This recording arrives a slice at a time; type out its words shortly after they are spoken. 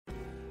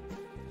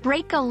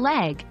Break a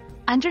leg.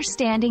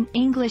 Understanding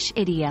English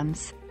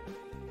idioms.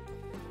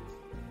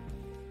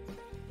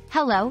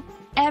 Hello,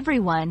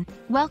 everyone.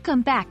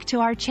 Welcome back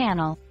to our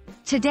channel.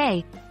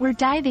 Today, we're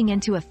diving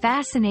into a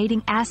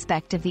fascinating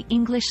aspect of the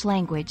English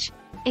language,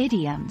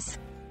 idioms.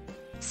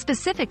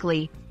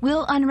 Specifically,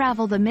 we'll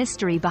unravel the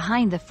mystery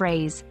behind the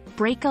phrase,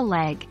 break a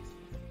leg.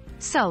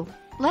 So,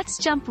 let's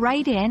jump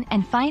right in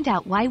and find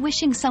out why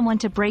wishing someone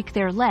to break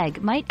their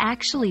leg might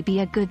actually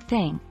be a good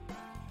thing.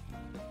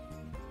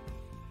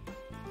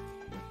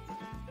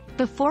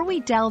 Before we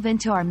delve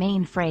into our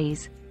main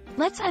phrase,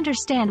 let's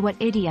understand what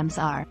idioms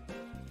are.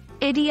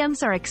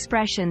 Idioms are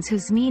expressions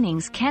whose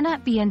meanings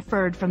cannot be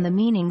inferred from the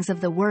meanings of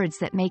the words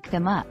that make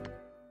them up.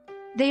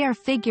 They are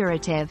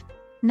figurative,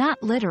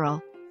 not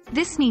literal.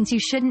 This means you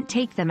shouldn't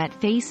take them at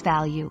face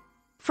value.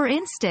 For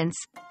instance,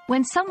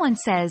 when someone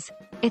says,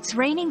 "It's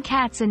raining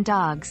cats and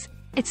dogs,"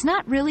 it's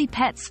not really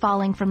pets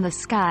falling from the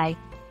sky,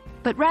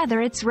 but rather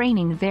it's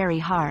raining very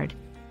hard.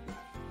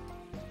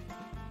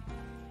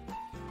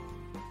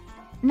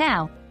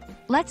 Now,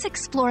 let's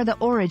explore the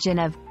origin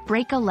of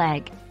break a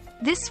leg.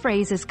 This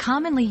phrase is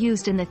commonly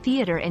used in the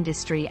theater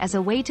industry as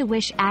a way to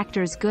wish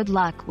actors good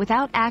luck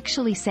without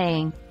actually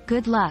saying,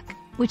 "good luck,"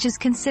 which is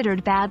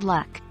considered bad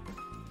luck.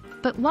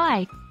 But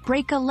why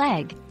break a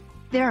leg?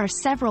 There are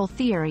several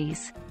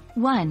theories.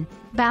 1.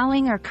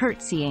 Bowing or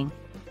curtsying.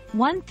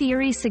 One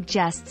theory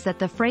suggests that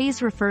the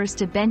phrase refers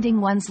to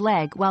bending one's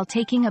leg while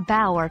taking a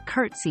bow or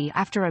curtsy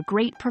after a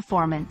great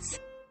performance.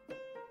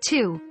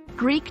 2.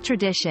 Greek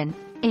tradition.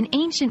 In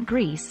ancient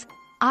Greece,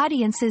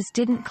 audiences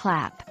didn't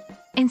clap.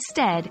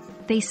 Instead,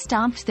 they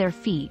stomped their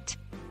feet.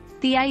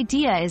 The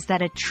idea is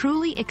that a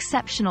truly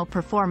exceptional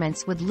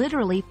performance would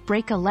literally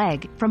break a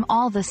leg from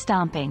all the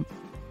stomping.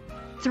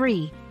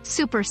 3.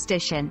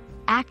 Superstition.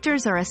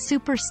 Actors are a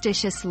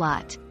superstitious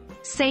lot.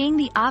 Saying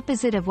the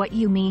opposite of what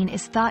you mean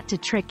is thought to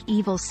trick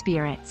evil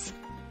spirits.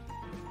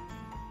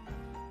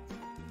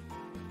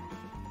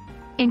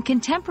 In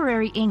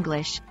contemporary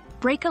English,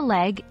 break a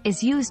leg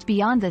is used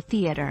beyond the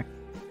theater.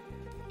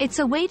 It's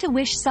a way to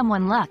wish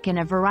someone luck in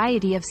a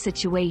variety of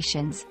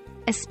situations,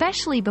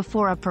 especially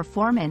before a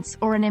performance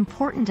or an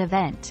important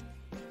event.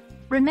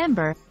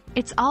 Remember,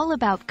 it's all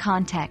about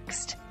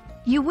context.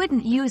 You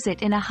wouldn't use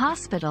it in a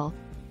hospital.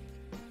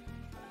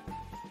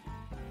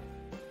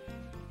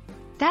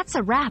 That's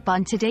a wrap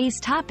on today's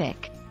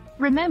topic.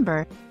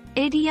 Remember,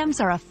 idioms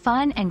are a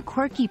fun and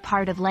quirky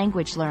part of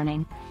language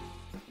learning.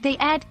 They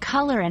add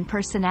color and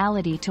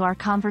personality to our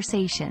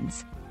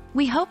conversations.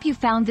 We hope you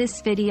found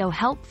this video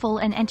helpful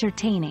and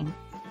entertaining.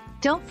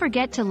 Don't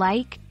forget to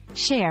like,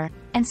 share,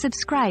 and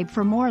subscribe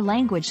for more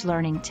language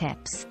learning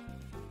tips.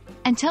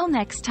 Until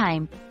next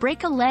time,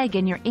 break a leg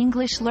in your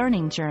English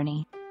learning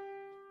journey.